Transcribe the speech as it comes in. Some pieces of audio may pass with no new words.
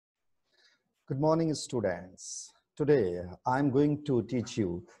Good morning, students. Today, I'm going to teach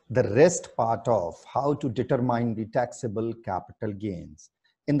you the rest part of how to determine the taxable capital gains.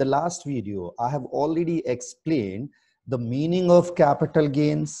 In the last video, I have already explained the meaning of capital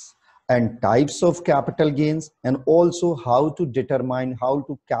gains and types of capital gains, and also how to determine, how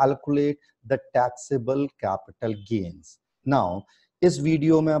to calculate the taxable capital gains. Now, इस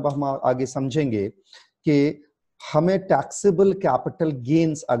video में अब हम आगे समझेंगे कि हमें taxable capital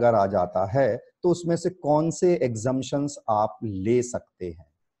gains अगर आ जाता है तो उसमें से कौन से एग्जम्पशंस आप ले सकते हैं,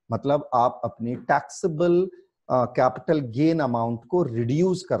 मतलब आप अपनी टैक्सेबल कैपिटल गेन अमाउंट को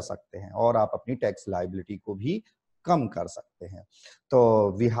रिड्यूस कर सकते हैं और आप अपनी टैक्स लायबिलिटी को भी कम कर सकते हैं.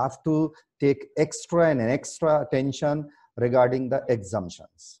 तो we have to take extra and extra attention regarding the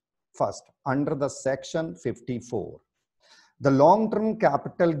exemptions. First, under the section 54, the long-term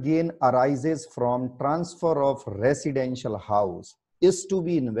capital gain arises from transfer of residential house is to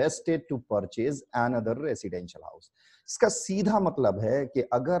be invested to purchase another residential house. इसका सीधा मतलब है कि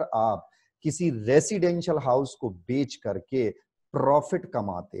अगर आप किसी residential house को बेच करके प्रॉफिट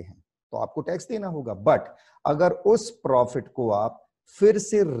कमाते हैं तो आपको टैक्स देना होगा, बट अगर उस प्रॉफिट को आप फिर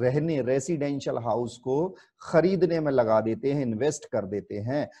से रहने रेसिडेंशियल हाउस को खरीदने में लगा देते हैं, इन्वेस्ट कर देते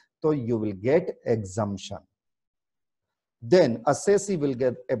हैं, तो you will get exemption. Then assessee will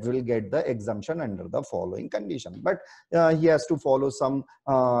get the exemption under the following condition, but he has to follow some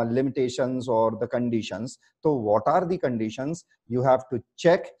limitations or the conditions. So what are the conditions? You have to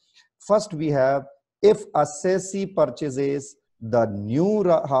check. First we have, if assessee purchases the new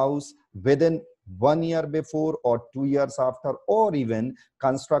house within 1 year before or 2 years after, or even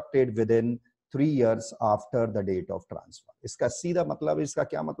constructed within 3 years after the date of transfer. इसका सीधा मतलब, इसका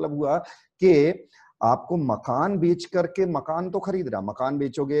क्या मतलब हुआ कि आपको मकान बेच करके, मकान तो खरीद रहा, मकान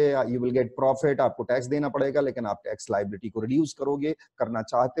बेचोगे, यू विल गेट प्रॉफिट, आपको टैक्स देना पड़ेगा, लेकिन आप टैक्स लायबिलिटी को रिड्यूस करोगे, करना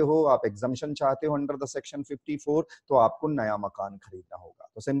चाहते हो, आप एग्जम्पशन चाहते हो अंडर द सेक्शन 54, तो आपको नया मकान खरीदना होगा.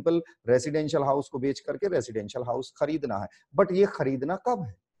 तो सिंपल रेसिडेंशियल हाउस को बेच करके रेसिडेंशियल हाउस खरीदना है, बट ये खरीदना कब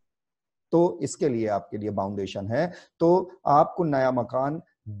है? तो इसके लिए आपके लिए बाउंडेशन है. तो आपको नया मकान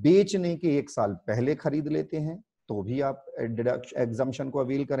बेचने के 1 साल पहले खरीद लेते हैं तो भी आप एग्जम्पशन को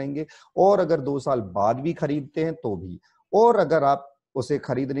अवील करेंगे, और अगर 2 साल बाद भी खरीदते हैं तो भी, और अगर आप उसे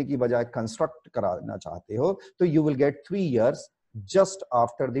खरीदने की बजाय कंस्ट्रक्ट कराना चाहते हो तो you will get 3 years just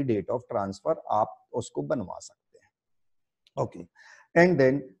after the date of transfer, आप उसको बनवा सकते हैं. Okay, and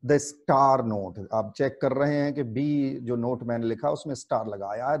then the star note. आप चेक कर रहे हैं कि बी जो नोट मैंने लिखा उसमें स्टार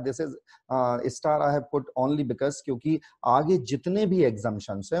लगाया है. This is star I have put only because, क्योंकि आगे जितने भी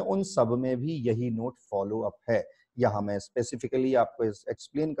एग्जम्पशंस हैं उन सब में भी यही नोट फॉलो अप है. यहां मैं स्पेसिफिकली आपको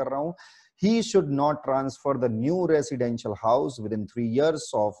एक्सप्लेन कर रहा हूं. He should not transfer the new residential house within 3 years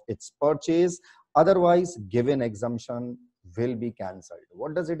of its purchase, otherwise given exemption will be cancelled.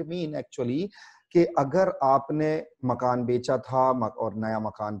 What does it mean actually? कि अगर आपने मकान बेचा था और नया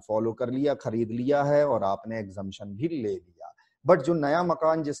मकान फॉलो कर लिया, खरीद लिया है और आपने एग्जम्पशन भी ले लिया, बट जो नया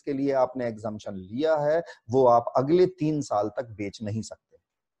मकान जिसके लिए आपने एग्जम्पशन लिया है वो आप अगले 3 साल तक बेच नहीं सकते.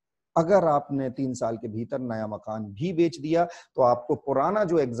 अगर आपने 3 साल के भीतर नया मकान भी बेच दिया तो आपको पुराना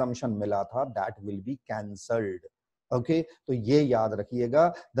जो एग्जम्पशन मिला था that will be cancelled. Okay, तो ये याद रखिएगा.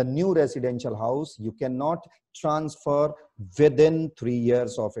 The new residential house you can not transfer with in 3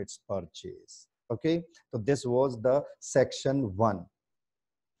 years of its purchase. Okay, so this was the section 1,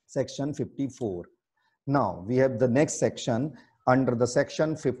 section 54. Now we have the next section under the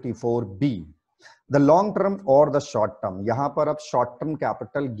section 54B, the long term or the short term. यहाँ पर अब short term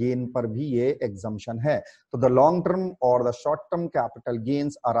capital gain पर भी ये exemption है. तो the long term or the short term capital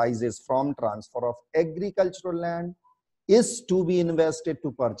gains arises from transfer of agricultural land is to be invested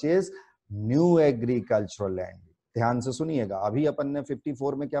to purchase new agricultural land. ध्यान से सुनिएगा, अभी अपन ने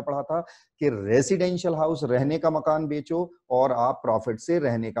 54 में क्या पढ़ा था कि रेसिडेंशियल हाउस रहने का मकान बेचो और आप प्रॉफिट से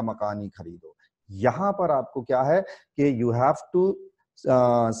रहने का मकान ही खरीदो. यहां पर आपको क्या है कि you have to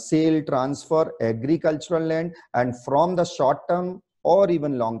cell, transfer agricultural land, and from the short term और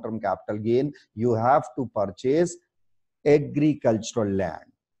even long term capital gain you have to purchase agricultural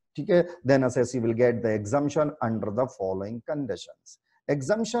land. ठीक है, then assessee will get the exemption under the following conditions.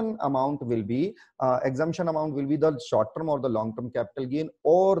 Exemption amount will be the short term or the long term capital gain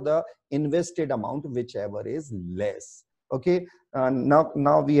or the invested amount, whichever is less. Okay,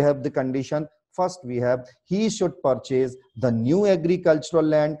 now we have the condition. First we have, he should purchase the new agricultural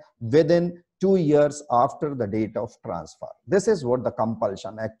land within 2 years after the date of transfer. This is what the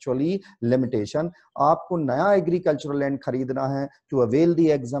compulsion, actually limitation. आपको नया agricultural land खरीदना है to avail the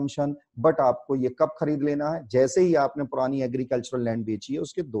exemption, but आपको ये कब खरीद लेना है? जैसे ही आपने पुरानी एग्रीकल्चरल लैंड बेची है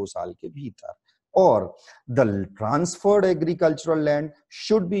उसके 2 साल के भीतर. or the transferred agricultural land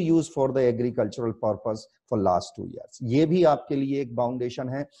should be used for the agricultural purpose for last 2 years. ये भी आपके लिए एक बाउंडेशन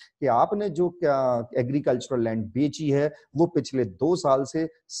है कि आपने जो एग्रीकल्चरल लैंड बेची है वो पिछले 2 साल से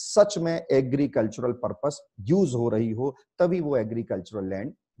सच में एग्रीकल्चरल पर्पस यूज हो रही हो, तभी वो एग्रीकल्चरल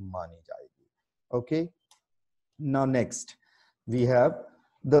लैंड मानी जाएगी. Okay, now next we have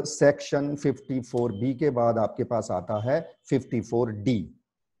the section 54B के बाद आपके पास आता है 54D.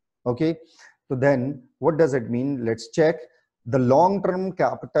 Okay, so then what does it mean? Let's check. The long term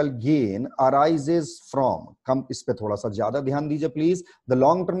capital gain arises from, कम इस पे थोड़ा सा ज्यादा ध्यान दीजिए please. The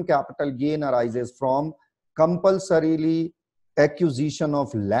long term capital gain arises from compulsorily acquisition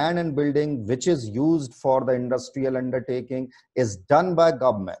of land and building which is used for the industrial undertaking is done by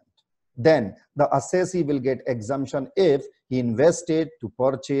government. Then the assessee will get exemption if he invested to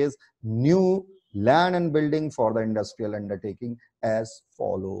purchase new land and building for the industrial undertaking as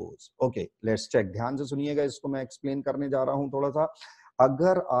follows. Okay, let's check. ध्यान से सुनिएगा, इसको मैं explain करने जा रहा हूं थोड़ा सा.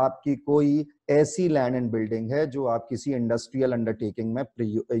 अगर आपकी कोई ऐसी लैंड एंड बिल्डिंग है जो आप किसी इंडस्ट्रियल अंडरटेकिंग में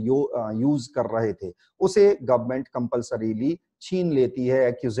यूज कर रहे थे, उसे गवर्नमेंट कंपलसरीली छीन लेती है,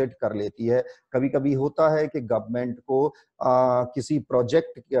 एक्यूजेट कर लेती है. कभी कभी होता है कि गवर्नमेंट को किसी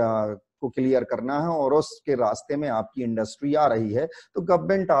प्रोजेक्ट को क्लियर करना है और उसके रास्ते में आपकी इंडस्ट्री आ रही है, तो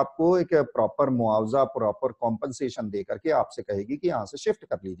गवर्नमेंट आपको एक प्रॉपर मुआवजा, प्रॉपर कॉम्पनसेशन दे करके आपसे कहेगी कि यहाँ से शिफ्ट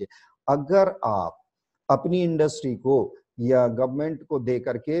कर लीजिए. अगर आप अपनी इंडस्ट्री को या गवर्नमेंट को दे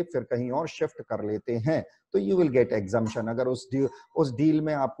करके फिर कहीं और शिफ्ट कर लेते हैं तो यू विल गेट एग्जम्पशन. अगर उस डील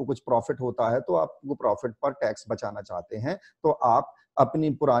में आपको कुछ प्रॉफिट होता है तो आप वो प्रॉफिट पर टैक्स बचाना चाहते हैं, तो आप अपनी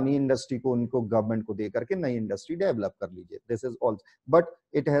पुरानी इंडस्ट्री को उनको गवर्नमेंट को दे करके नई इंडस्ट्री डेवलप कर लीजिए. This is all, but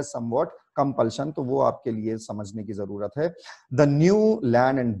it has somewhat compulsion, तो वो आपके लिए समझने की जरूरत है. The new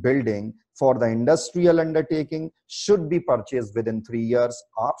land and building for the industrial undertaking should be purchased within 3 years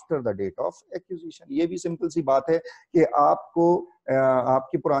after the date of acquisition. ये भी सिंपल सी बात है कि आपको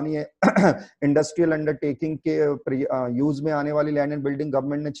आपकी पुरानी इंडस्ट्रियल अंडरटेकिंग के यूज में आने वाली लैंड एंड बिल्डिंग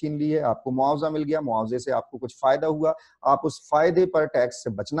गवर्नमेंट ने छीन ली है, आपको मुआवजा मिल गया, मुआवजे से आपको कुछ फायदा हुआ, आप उस फायदे पर टैक्स से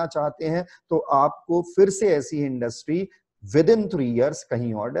बचना चाहते हैं, तो आपको फिर से ऐसी इंडस्ट्री within 3 years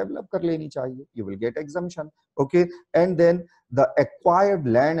कहीं और डेवलप कर लेनी चाहिए. You will get exemption. Okay, and then the acquired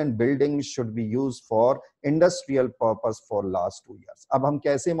land and building should be used for industrial purpose for last 2 years. अब हम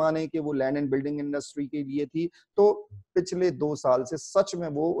कैसे माने कि वो लैंड एंड बिल्डिंग इंडस्ट्री के लिए थी? तो पिछले 2 साल से सच में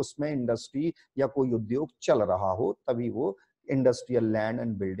वो उसमें इंडस्ट्री या कोई उद्योग चल रहा हो, तभी वो इंडस्ट्रियल लैंड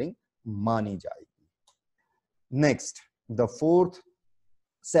एंड बिल्डिंग मानी जाएगी. Next, the fourth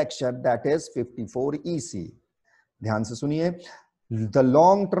section, that is 54EC. ध्यान से सुनिए. The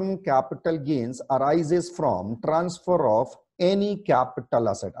long term capital gains arises from transfer of any capital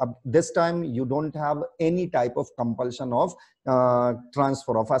asset. अब this time you don't have any type of compulsion of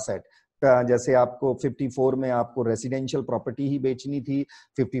transfer of asset. जैसे आपको 54 में आपको residential property ही बेचनी थी,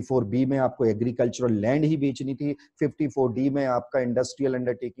 54B में आपको एग्रीकल्चरल लैंड ही बेचनी थी, 54D में आपका इंडस्ट्रियल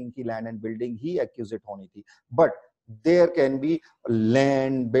अंडरटेकिंग की लैंड एंड बिल्डिंग ही एक्यूजेट होनी थी. But there can be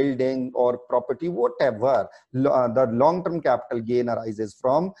land, building or property, whatever. The long-term capital gain arises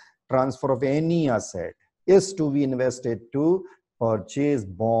from transfer of any asset is to be invested to purchase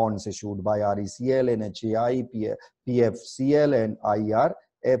bonds issued by RECL, NHAI, PFCL and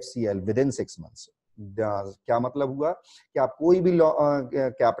IRFCL within 6 months. क्या मतलब हुआ कि आप कोई भी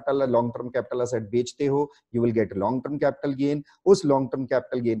capital, long term capital asset बेचते हो, you will get long term capital gain. उस लॉन्ग टर्म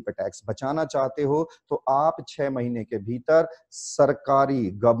कैपिटल गेन पे टैक्स बचाना चाहते हो तो आप 6 महीने के भीतर सरकारी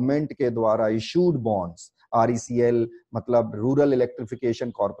गवर्नमेंट के द्वारा इशूड बॉन्ड्स, RECL मतलब rural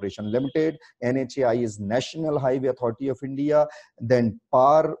electrification corporation limited, NHAI is national highway authority of India, then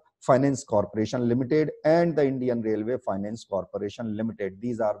par Finance Corporation Limited and the Indian Railway Finance Corporation Limited.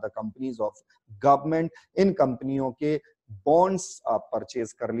 These are the companies of government. इन कंपनियों के bonds आप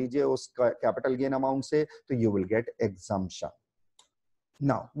purchase कर लीजिए उस capital gain amount से, तो you will get exemption.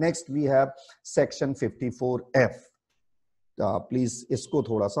 Now next we have section 54F. Please इसको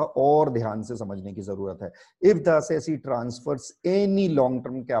थोड़ा सा और ध्यान से समझने की जरूरत है. If the assessee transverse any long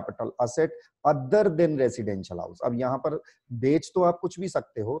term capital asset other than residential house. अब यहाँ पर बेच तो आप कुछ भी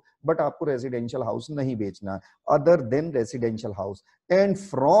सकते हो, बट आपको रेसिडेंशियल हाउस नहीं बेचना है. Other than residential house and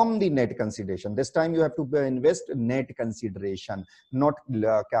from the net consideration. This time you have to invest net consideration, not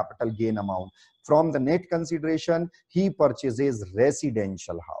capital gain amount. From the net consideration, he purchases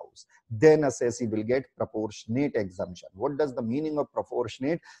residential house. Then assessee will get proportionate exemption. What does the meaning of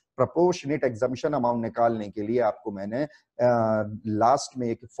proportionate? Proportionate exemption amount निकालने के लिए आपको मैंने last में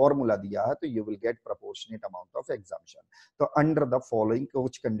एक formula दिया है, तो you will get proportionate amount of exemption. तो अंडर द फॉलोइंग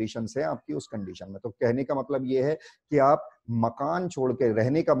कुछ कंडीशन है आपकी उस कंडीशन में. तो कहने का मतलब ये है कि आप मकान छोड़ के,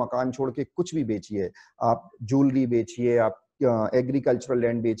 रहने का मकान छोड़ के कुछ भी बेचिए, आप ज्वेलरी बेचिए, आप एग्रीकल्चरल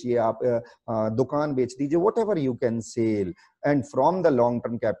लैंड बेचिए, आप दुकान बेच दीजिए, what ever you can sell, and from the long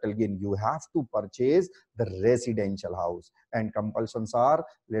term capital gain you have to purchase the residential house. And compulsions are,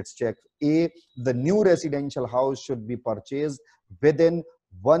 let's check. A, the new residential house should be purchased within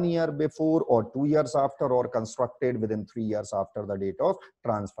 1 year before or 2 years after, or constructed within 3 years after the date of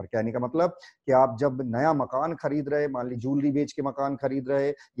transfer. कहने का मतलब कि आप जब नया मकान खरीद रहे, मान ली ज्वेलरी बेच के मकान खरीद रहे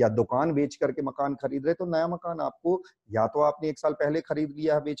या दुकान बेच करके मकान खरीद रहे, तो नया मकान आपको या तो आपने 1 साल पहले खरीद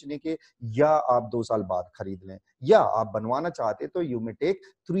लिया है बेचने के, या आप 2 साल बाद खरीद लें, या आप बनवाना चाहते तो you may take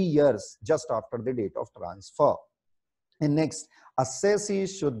 3 years just after the date of transfer. And next, assessee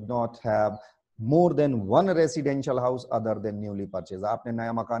should not have more than one residential house other than newly purchased. आपने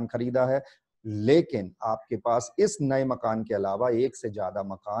नया मकान खरीदा है, लेकिन आपके पास इस नए मकान के अलावा एक से ज्यादा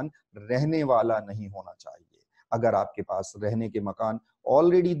मकान रहने वाला नहीं होना चाहिए. अगर आपके पास रहने के मकान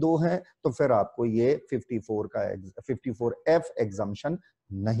ऑलरेडी 2 हैं, तो फिर आपको ये 54F एग्जम्पशन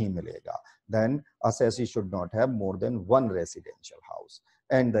नहीं मिलेगा. Then assessee should not have more than one residential house.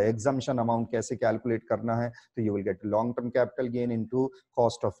 And the exemption amount कैसे कैलकुलेट करना है? तो you will get long term capital gain into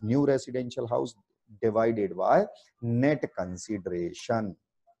cost of new residential house divided by net consideration.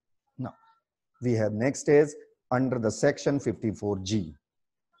 Now we have next is under the section 54G.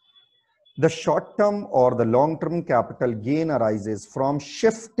 The short term or the long term capital gain arises from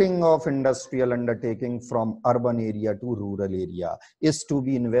shifting of industrial undertaking from urban area to rural area, is to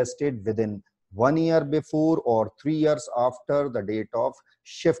be invested within 1 year before or 3 years after the date of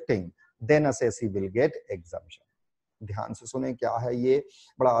shifting. Then assessee will get exemption. ध्यान से सुने, क्या है ये?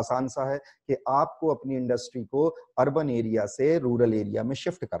 बड़ा आसान सा है कि आपको अपनी इंडस्ट्री को अर्बन एरिया से रूरल एरिया में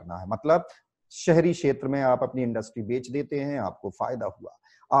शिफ्ट करना है. मतलब शहरी क्षेत्र में आप अपनी इंडस्ट्री बेच देते हैं, आपको फायदा हुआ,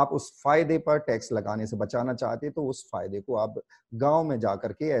 आप उस फायदे पर टैक्स लगाने से बचाना चाहते हैं, तो उस फायदे को आप गांव में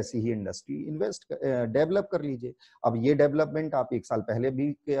जाकर के ऐसी ही इंडस्ट्री डेवलप कर लीजिए. अब ये डेवलपमेंट आप 1 साल पहले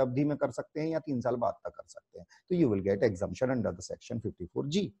भी के अवधि में कर सकते हैं या 3 साल बाद तक कर सकते हैं. तो you will get exemption under the section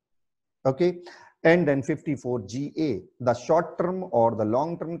 54G. Okay, and then 54GA, the short term or the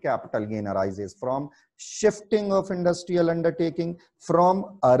long term capital gain arises from shifting of industrial undertaking from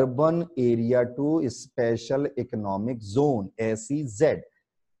urban area to special economic zone SEZ.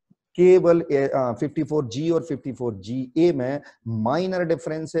 केवल 54G और 54GA में minor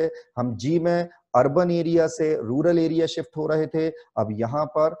difference है. हम G में urban area से rural area shift हो रहे थे, अब यहां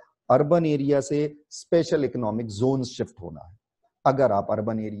पर अर्बन एरिया से स्पेशल इकोनॉमिक जोन शिफ्ट होना है. अगर आप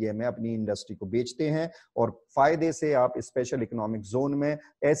अर्बन एरिया में अपनी इंडस्ट्री को बेचते हैं और फायदे से आप स्पेशल इकोनॉमिक जोन में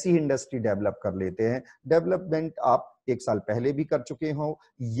ऐसी इंडस्ट्री डेवलप कर लेते हैं, डेवलपमेंट आप 1 साल पहले भी कर चुके हो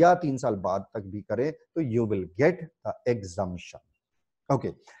या 3 साल बाद तक भी करें, तो you will get the exemption.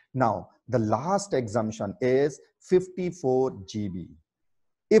 Okay, now the last exemption is 54GB.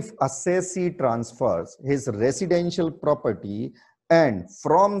 If assessee transfers his residential property and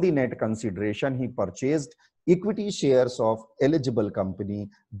from the net consideration he purchased equity shares of eligible company,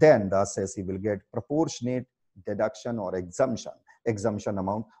 then the assessee will get proportionate deduction or exemption. Exemption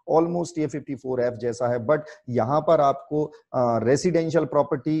amount almost ये 54F जैसा है, but यहां पर आपको residential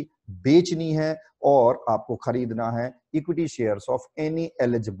property बेचनी है और आपको खरीदना है equity shares of any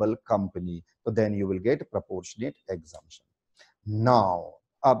eligible company, तो then you will get proportionate exemption. Now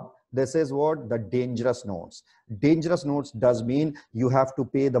अब this is what the dangerous notes. Dangerous notes does mean you have to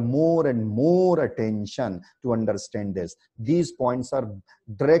pay the more and more attention to understand this. These points are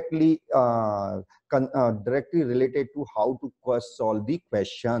directly directly related to how to solve the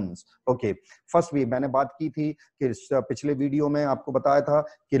questions. Okay, first मैंने बात की थी कि पिछले video में आपको बताया था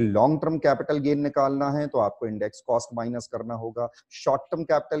कि लॉन्ग टर्म कैपिटल गेन निकालना है तो आपको इंडेक्स कॉस्ट माइनस करना होगा, शॉर्ट टर्म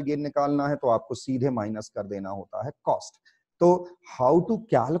कैपिटल गेन निकालना है तो आपको सीधे माइनस कर देना होता है cost. So how to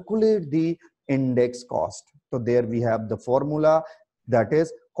calculate the index cost? So there we have the formula, that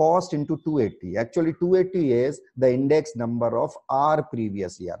is cost into 280. Actually 280 is the index number of our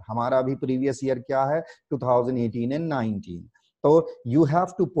previous year. हमारा भी previous year क्या है? 2018 and 19. तो you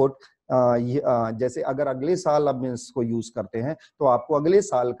have to put जैसे अगर अगले साल अब इसको यूज करते हैं तो आपको अगले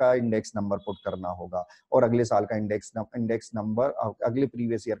साल का इंडेक्स नंबर पुट करना होगा और अगले साल का इंडेक्स नंबर अगले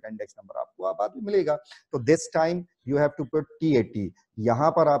प्रीवियस ईयर का इंडेक्स नंबर आपको बाद में मिलेगा. तो this time you have to put T80.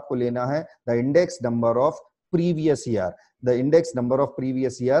 यहां पर आपको लेना है the index number of previous year. The index number of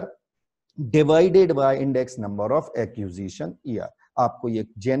previous year divided by index number of acquisition year. आपको ये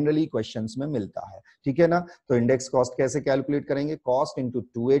जनरली क्वेश्चंस में मिलता है, ठीक है ना। तो इंडेक्स कॉस्ट कैसे कैलकुलेट करेंगे, cost into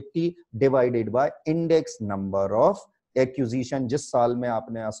 280 divided by index number of acquisition. जिस साल में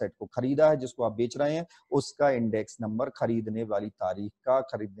आपने असेट को खरीदा है, जिसको आप बेच रहे हैं, उसका इंडेक्स नंबर, खरीदने वाली तारीख का,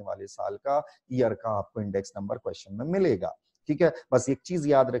 खरीदने वाले साल का, ईयर का आपको इंडेक्स नंबर क्वेश्चन में मिलेगा, ठीक है। बस एक चीज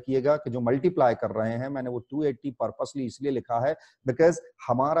याद रखिएगा कि जो मल्टीप्लाई कर रहे हैं, मैंने वो 280 पर्पसली इसलिए लिखा है बिकॉज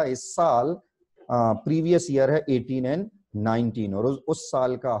हमारा इस साल प्रीवियस ईयर है 18 एंड 19, और उस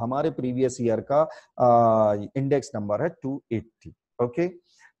साल का, हमारे प्रीवियस ईयर का इंडेक्स नंबर है 280। Okay,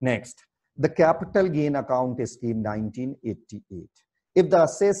 next, the capital gain account scheme 1988। If the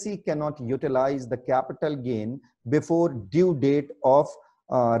assessee cannot utilize the capital gain before due date of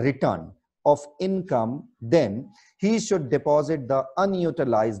return of income, then he should deposit the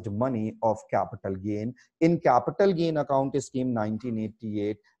unutilized money of capital gain in capital gain account scheme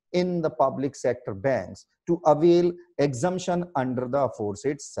 1988 in the public sector banks to avail exemption under the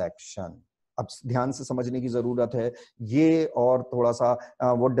aforesaid section। अब ध्यान से समझने की जरूरत है ये, और थोड़ा सा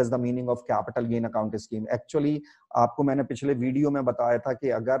what does the meaning of capital gain account scheme. Actually आपको मैंने पिछले वीडियो में बताया था कि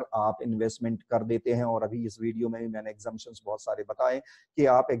अगर आप इन्वेस्टमेंट कर देते हैं, और अभी इस वीडियो में भी मैंने एग्जम्पशंस बहुत सारे बताए कि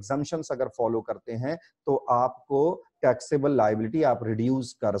आप एग्जम्पशंस अगर फॉलो करते हैं तो आपको टैक्सेबल लायबिलिटी आप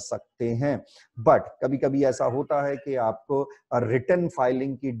रिड्यूस कर सकते हैं। बट कभी कभी ऐसा होता है कि आपको रिटर्न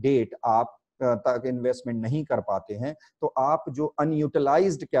फाइलिंग की डेट आप तक इन्वेस्टमेंट नहीं कर पाते हैं, तो आप जो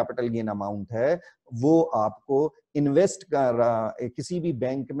अनयूटिलाइज्ड कैपिटल गेन अमाउंट है वो आपको इन्वेस्ट कर किसी भी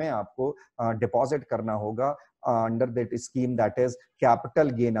बैंक में आपको डिपॉजिट करना होगा under that scheme, that is capital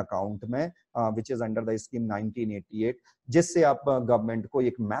gain account में, which is under the scheme 1988, जिससे आप गवर्नमेंट को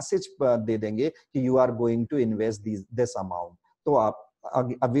एक मैसेज दे देंगे कि you are going to invest this amount, तो आप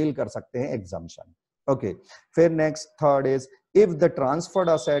अवेल कर सकते हैं एग्जम्पशन। ओके, फिर next third is, if the transferred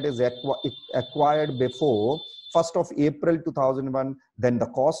asset is acquired before 1st of April 2001, then the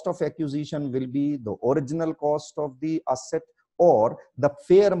cost of acquisition will be the original cost of the asset or the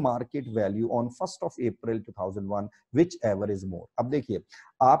fair market value on 1st of April 2001, whichever is more। अब देखिए,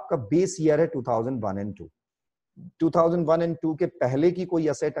 आपका base year है 2001 and 2, 2001 and 2 के पहले की कोई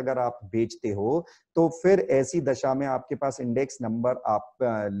asset अगर आप बेचते हो तो फिर ऐसी दशा में आपके पास इंडेक्स नंबर आप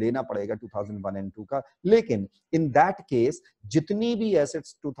लेना पड़ेगा 2001 एंड 2 का। लेकिन इन दैट केस जितनी भी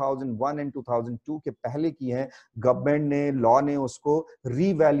एसेट्स 2001 एंड 2002 के पहले की हैं, गवर्नमेंट ने, लॉ ने उसको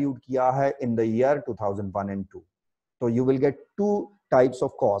रीवैल्यूड किया है इन द ईयर 2001 एंड 2। तो you will get two types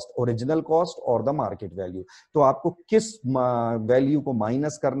of cost, original cost और द मार्केट वैल्यू। तो आपको किस वैल्यू को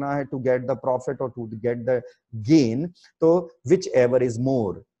माइनस करना है टू गेट द प्रॉफिट और टू गेट द गेन, तो which ever is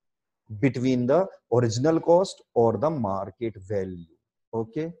more between the original cost और the market value.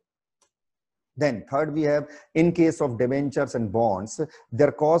 Okay, then third we have, in case of debentures and bonds,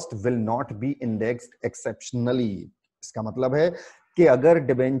 their cost will not be indexed exceptionally। इसका मतलब है कि अगर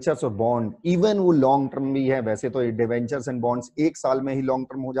debentures और bond, even वो long term भी है, वैसे तो डिबेंचर्स एंड बॉन्ड्स एक साल में ही लॉन्ग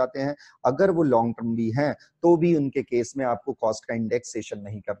टर्म हो जाते हैं, अगर वो लॉन्ग टर्म भी हैं तो भी उनके केस में आपको कॉस्ट का इंडेक्सेशन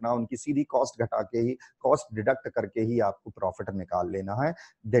नहीं करना, उनकी सीधी कॉस्ट घटा के ही, कॉस्ट डिडक्ट करके ही आपको प्रॉफिट निकाल लेना है।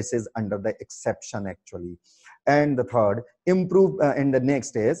 This is under the exception actually. And the third, and the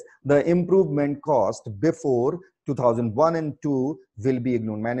next is the improvement cost before 2001 and 2 will be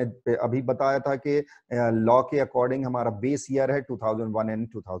ignored। मैंने अभी बताया था कि लॉ के अकॉर्डिंग हमारा बेस ईयर है 2001 एंड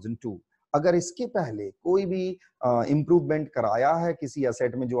 2002। अगर इसके पहले कोई भी इंप्रूवमेंट कराया है किसी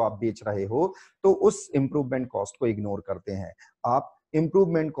एसेट में जो आप बेच रहे हो, तो उस इंप्रूवमेंट कॉस्ट को इग्नोर करते हैं। आप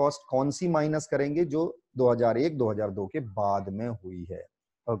इंप्रूवमेंट कॉस्ट कौन सी माइनस करेंगे, जो 2001-2002 के बाद में हुई है।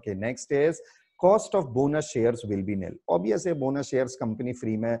 Okay, next is cost of bonus shares will be nil. Obvious है, बोनस शेयर्स कंपनी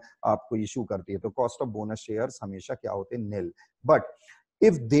फ्री में आपको इशू करती है, तो कॉस्ट ऑफ बोनस शेयर्स हमेशा क्या होते हैं, निल। But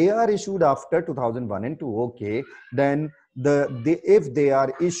if they are issued after 2001 and 2, okay, then if they are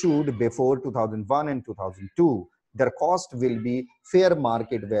issued before 2001 and 2002, their cost will be fair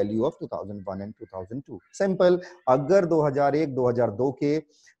market value of 2001 and 2002। Simple, अगर 2001-2002 के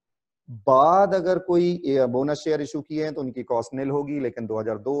बाद अगर कोई बोनस शेयर इशू किए हैं तो उनकी कॉस्ट निल होगी, लेकिन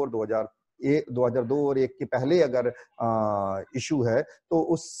 2002 और 2001 के पहले अगर इशू है तो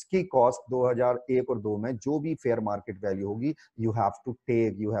उसकी कॉस्ट 2001 और 2 में जो भी फेयर मार्केट वैल्यू होगी, you have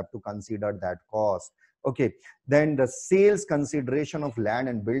to consider that cost. Okay, then the sales consideration of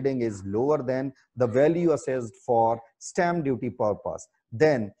land and building is lower than the value assessed for stamp duty purpose,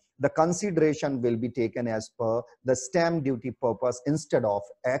 then the consideration will be taken as per the stamp duty purpose instead of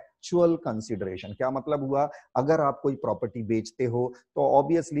actual consideration. क्या मतलब हुआ, अगर आप कोई property बेचते हो तो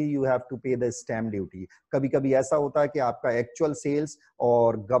obviously you have to पे द स्टैम्प ड्यूटी. कभी कभी ऐसा होता है कि आपका एक्चुअल सेल्स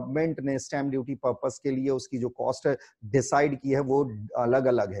और गवर्नमेंट ने स्टैम्प ड्यूटी पर्पस के लिए उसकी जो कॉस्ट डिसाइड की है वो अलग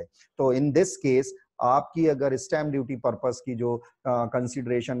अलग है. तो इन दिस केस आपकी अगर स्टैम्प ड्यूटी पर्पस की जो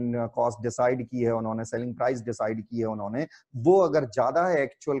कंसिडरेशन कॉस्ट डिसाइड की है उन्होंने, सेलिंग प्राइस डिसाइड की है उन्होंने, वो अगर ज्यादा है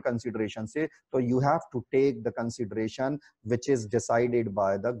एक्चुअल कंसिडरेशन से, तो you have to take the consideration which is decided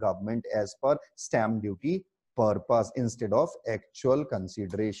by the government as per stamp duty purpose instead of actual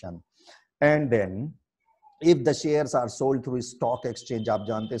consideration. And then if the shares are sold through stock exchange, आप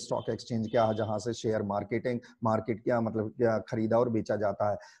जानते हैं stock exchange क्या है, जहां से share market क्या मतलब क्या खरीदा और बेचा जाता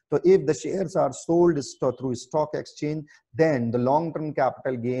है. तो if the shares are sold through stock exchange, then the long term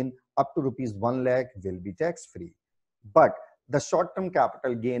capital gain up to ₹1 lakh will be tax free, but the short term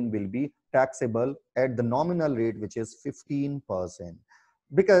capital gain will be taxable at the nominal rate which is 15%.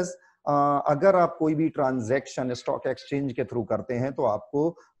 because अगर आप कोई भी transaction stock exchange के through करते हैं तो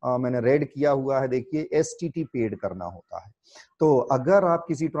आपको मैंने रेड किया हुआ है, देखिए एसटीटी पेड करना होता है. तो अगर आप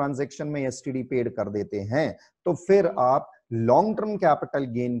किसी ट्रांजैक्शन में एसटीडी पेड कर देते हैं तो फिर आप लॉन्ग टर्म कैपिटल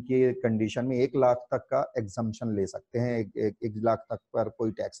गेन के कंडीशन में 1 लाख तक का एग्जम्पशन ले सकते हैं. 1 लाख तक पर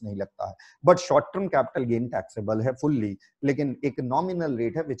कोई टैक्स नहीं लगता है. But short term capital gain taxable है फुल्ली, लेकिन एक नॉमिनल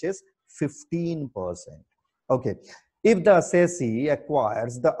रेट है which is 15%. Okay. If the assessee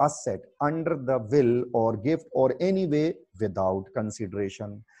acquires the asset under the will or gift or any way without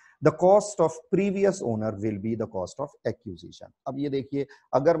consideration, the cost of previous owner will be the cost of acquisition. अब ये देखिए,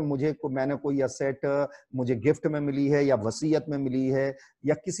 अगर मैंने कोई asset मुझे gift में मिली है या वसीयत में मिली है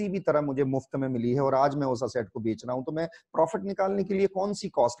या किसी भी तरह मुझे मुफ्त में मिली है और आज मैं उस असेट को बेच रहा हूं, तो मैं प्रॉफिट निकालने के लिए कौन सी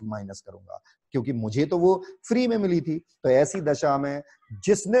कॉस्ट माइनस करूंगा, क्योंकि मुझे तो वो फ्री में मिली थी. तो ऐसी दशा में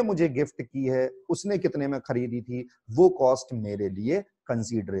जिसने मुझे गिफ्ट की है उसने कितने में खरीदी थी, वो कॉस्ट मेरे लिए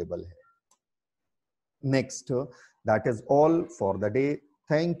कंसीडरेबल है. Next, that is all for the day.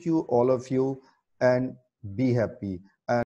 Thank you all of you and be happy.